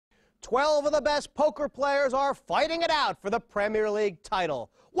12 of the best poker players are fighting it out for the Premier League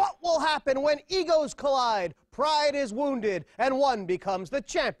title. What will happen when egos collide, pride is wounded, and one becomes the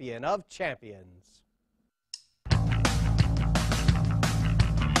champion of champions?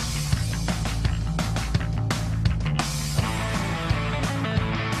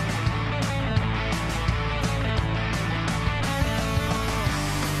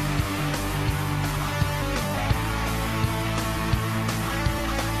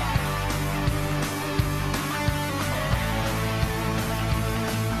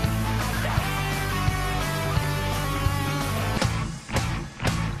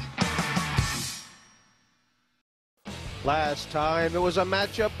 Last time, it was a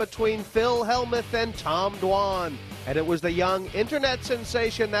matchup between Phil Hellmuth and Tom Dwan, and it was the young internet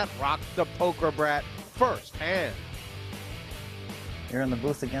sensation that rocked the poker brat firsthand. You're in the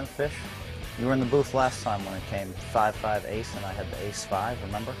booth again, Fish? You were in the booth last time when it came 5-5 ace, and I had the ace-5,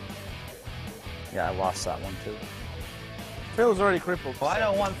 remember? Yeah, I lost that one, too. Phil's already crippled. Well, I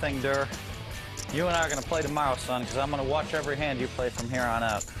know one thing, Durr. You and I are going to play tomorrow, son, because I'm going to watch every hand you play from here on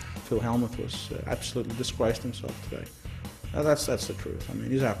out. Phil Hellmuth was absolutely disgraced himself today. That's the truth. I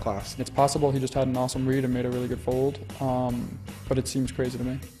mean, he's outclassed. It's possible he just had an awesome read and made a really good fold, but it seems crazy to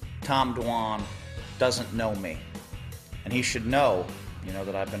me. Tom Dwan doesn't know me, and he should know,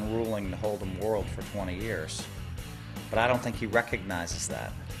 that I've been ruling the Hold'em world for 20 years. But I don't think he recognizes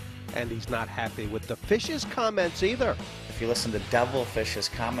that. And he's not happy with the Fish's comments either. If you listen to Devil Fish's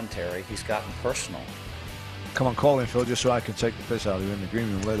commentary, he's gotten personal. Come on, call him, Phil, just so I can take the piss out of you in the green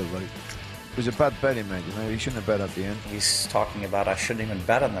room later, buddy. It was a bad bet he made, He shouldn't have bet at the end. He's talking about I shouldn't even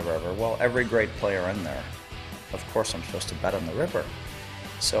bet on the river. Well, every great player in there, of course I'm supposed to bet on the river.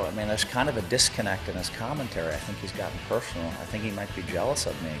 So, I mean, there's kind of a disconnect in his commentary. I think he's gotten personal. I think he might be jealous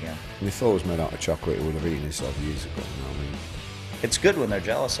of me again. If he thought it was made out of chocolate, he would have eaten himself years ago, you know what I mean? It's good when they're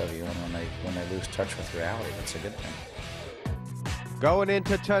jealous of you and when they lose touch with reality. That's a good thing. Going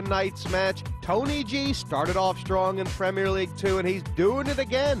into tonight's match, Tony G started off strong in Premier League 2, and he's doing it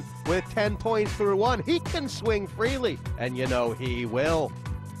again with 10 points through 1. He can swing freely, and he will.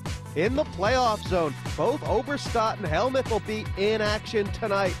 In the playoff zone, both Oberstadt and Hellmuth will be in action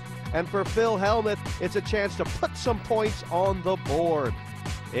tonight. And for Phil Hellmuth, it's a chance to put some points on the board.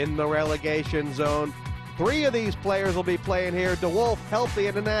 In the relegation zone, 3 of these players will be playing here. DeWolf, Healthy,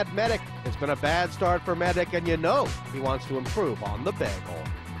 and Anad Medic. It's been a bad start for Medic, and he wants to improve on the bagel.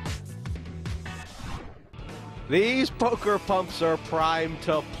 These poker pumps are primed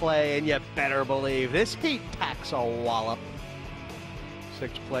to play, and you better believe this heat packs a wallop.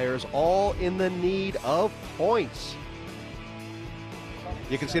 6 players, all in the need of points.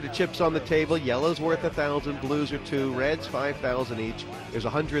 You can see the chips on the table. Yellow's worth 1,000, blues are 2, reds 5,000 each. There's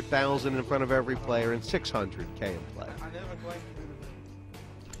 100,000 in front of every player and 600K in play.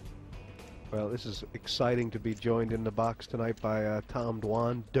 Well, this is exciting to be joined in the box tonight by Tom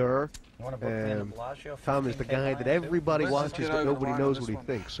Dwan, Durr. Tom is the guy that everybody watches, but nobody knows what he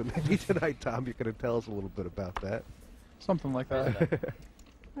thinks. So maybe tonight, Tom, you can tell us a little bit about that. Something like that.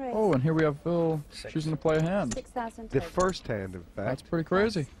 Oh, and here we have Phil choosing to play a hand. 6,000. The first hand, in fact. That's pretty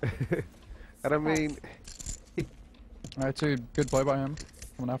crazy. And I mean... I'd say good play by him,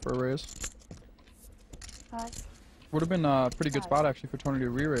 coming out for a raise. 5. Would have been a pretty good spot, actually, for Tony to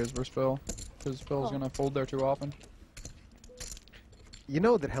re-raise versus Phil, because Phil's going to fold there too often. You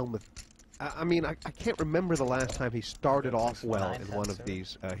know that Hellmuth... I mean, I can't remember the last time he started off well in one of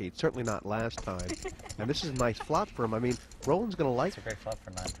these heats. Certainly not last time. And this is a nice flop for him. I mean, Roland's going to like... It's a great flop for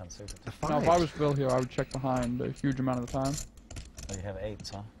 9-10 suited. Now, if I was Phil here, I would check behind a huge amount of the time. Oh, you have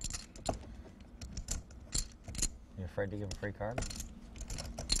 8s, huh? You afraid to give a free card?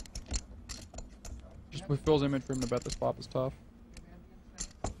 Just with Phil's image, for him to bet this flop is tough.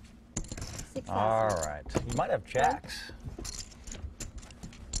 6,000. All right. You might have jacks.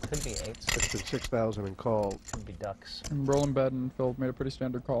 Could be 8s. 6,000 and call. Could be ducks. And Roland bet and Phil made a pretty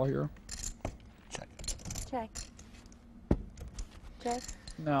standard call here. Check. Check.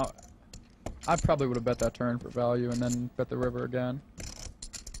 Now, I probably would have bet that turn for value and then bet the river again.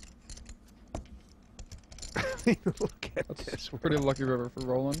 Look at That's this. Pretty lucky river for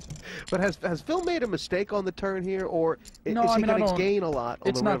Roland. But has Phil made a mistake on the turn here, or No, is I he mean, I going to don't- gain a lot on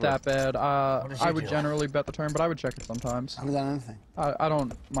It's the not river? that bad. I would do? generally bet the turn, but I would check it sometimes. I haven't done anything. I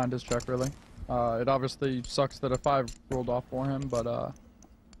don't mind his check, really. It obviously sucks that a 5 rolled off for him, but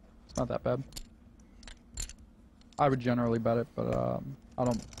it's not that bad. I would generally bet it, but I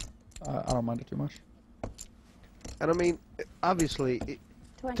don't mind it too much. And I mean, obviously,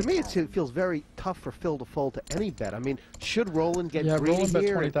 to me, it feels very tough for Phil to fold to any bet. I mean, should Roland get greedy Roland bet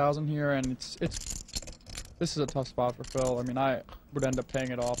here? 20,000 here, and it's this is a tough spot for Phil. I mean, would end up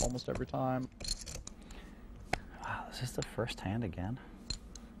paying it off almost every time. Wow, this is the first hand again.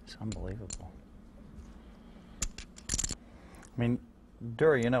 It's unbelievable. I mean,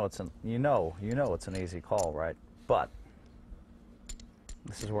 Dur, you know it's an easy call, right? But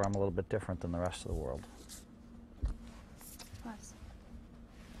this is where I'm a little bit different than the rest of the world. Pass.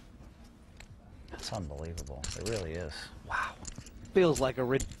 That's unbelievable. It really is. Wow. Feels like a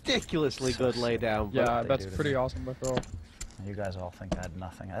ridiculously good laydown. Yeah, What they that's do to pretty me. awesome by Phil. You guys all think I had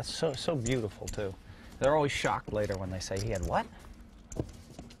nothing. That's so beautiful too. They're always shocked later when they say he had what?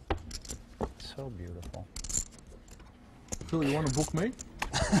 So beautiful. Phil, you want to book me?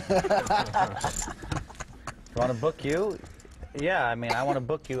 You want to book you? Yeah, I mean, I want to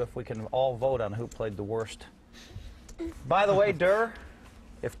book you if we can all vote on who played the worst. By the way, Dur,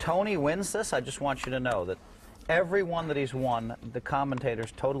 if Tony wins this, I just want you to know that every one that he's won, the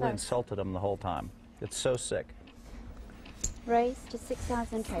commentators totally insulted him the whole time. It's so sick. Raise to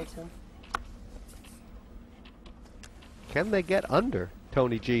 6,000 total. Can they get under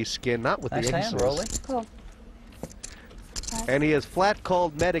Tony G's skin? Not with Nice the hand, aces. Rolly. Cool. And he has flat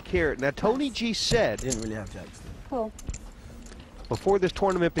called medic here. Now, Tony G said Didn't really have jacks. Cool. before this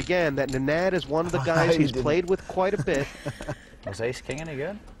tournament began that Nanad is one of the guys he's played with quite a bit. Was Ace King any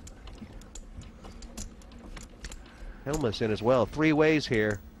good? Helmus in as well. 3 ways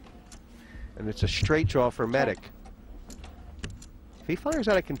here. And it's a straight draw for medic. If he fires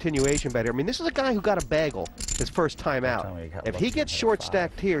out a continuation bet here, I mean, this is a guy who got a bagel his first time out. If he gets short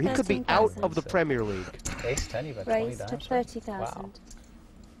stacked here, he could be out of the Premier League. Ace 10, you bet 20 Raise to dimes. 30,000. Wow.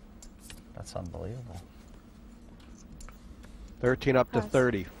 That's unbelievable. 13 up to Pass.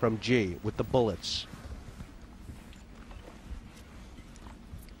 30 from G with the bullets.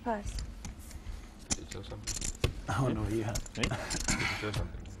 Pass. Oh no, you have.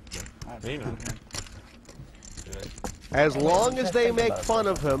 As long as they make fun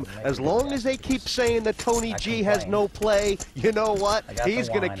of him, as long as they keep saying that Tony G has no play, you know what? He's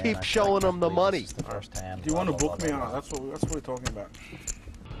going to keep showing them the money. Do you want to book me or not? That's what we're talking about.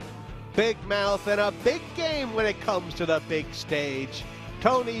 Big mouth and a big game when it comes to the big stage.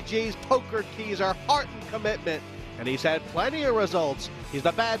 Tony G's poker keys are heart and commitment, and he's had plenty of results. He's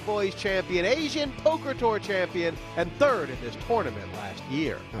the Bad Boys champion, Asian Poker Tour champion, and 3rd in this tournament last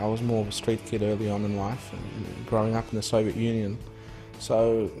year. I was more of a street kid early on in life, and growing up in the Soviet Union.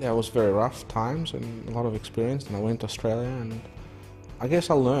 So yeah, it was very rough times and a lot of experience. And I went to Australia, and I guess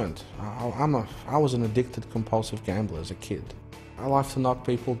I learned. I was an addicted, compulsive gambler as a kid. I like to knock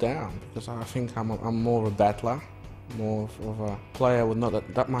people down because I think I'm more of a battler, more of a player with not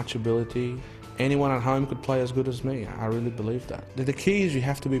that much ability. Anyone at home could play as good as me. I really believe that. The key is you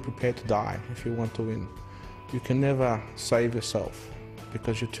have to be prepared to die if you want to win. You can never save yourself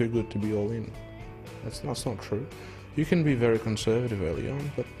because you're too good to be all in. That's not true. You can be very conservative early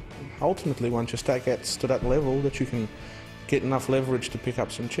on, but ultimately once your stack gets to that level that you can get enough leverage to pick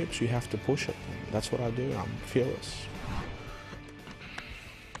up some chips, you have to push it. And that's what I do. I'm fearless.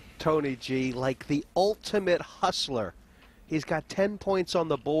 Tony G, like the ultimate hustler. He's got 10 points on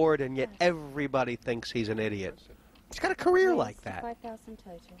the board, and yet everybody thinks he's an idiot. He's got a career Raise like to that. 5,000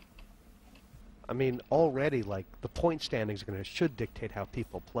 total. I mean, already, like, the point standings should dictate how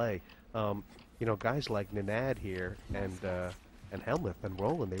people play. You know, guys like Nanad here and Helmuth and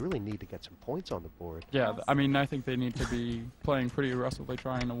Roland, they really need to get some points on the board. Yeah, I mean, I think they need to be playing pretty aggressively,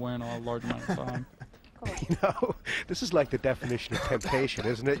 trying to win a large amount of time. You know, this is like the definition of temptation,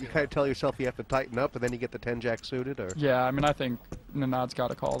 isn't it? You kind of tell yourself you have to tighten up, and then you get the 10-jack suited, or... Yeah, I mean, I think Nanad's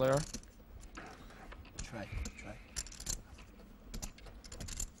got a call there. Try.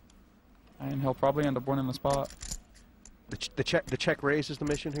 And And he'll probably end up winning the spot. the check raise is the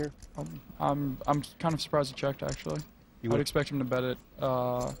mission here? I'm kind of surprised he checked, actually. You I'd would- expect him to bet it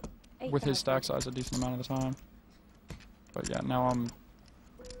with his 8,000. stack size a decent amount of the time. But yeah, now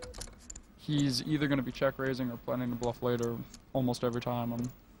he's either going to be check raising or planning to bluff later almost every time,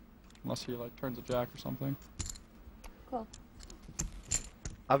 unless he like turns a jack or something. Cool.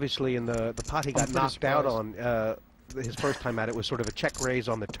 Obviously, in the pot he got pretty knocked out surprised. on, his first time at it was sort of a check raise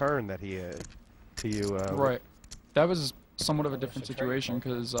on the turn that he, Right. That was somewhat of a different situation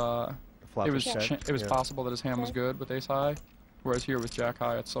because flop it was was checked, it was yeah. possible that his hand was good with ace high, whereas here with jack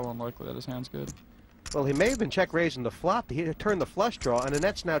high, it's so unlikely that his hand's good. Well, he may have been check raising the flop. He had turned the flush draw, and the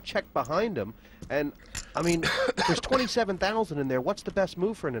net's now checked behind him. And, I mean, there's 27,000 in there. What's the best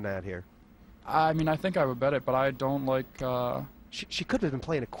move for Nanad here? I mean, I think I would bet it, but I don't like. She could have been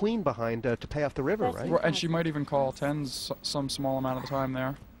playing a queen behind to pay off the river, right? And she might even call tens some small amount of the time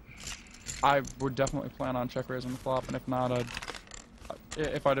there. I would definitely plan on check raising the flop, and if not,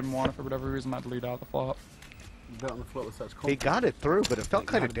 if I didn't want it for whatever reason, I'd lead out the flop. bet on the flop that's He got it through, but it felt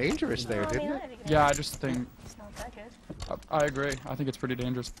kind of dangerous there, didn't it? Yeah, I just think. I agree. I think it's pretty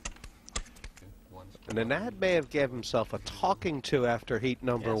dangerous. And Anad may have given himself a talking to after heat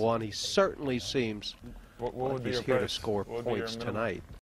number one. He certainly seems What like would be he's your here to price? score What would be your points minimum? tonight.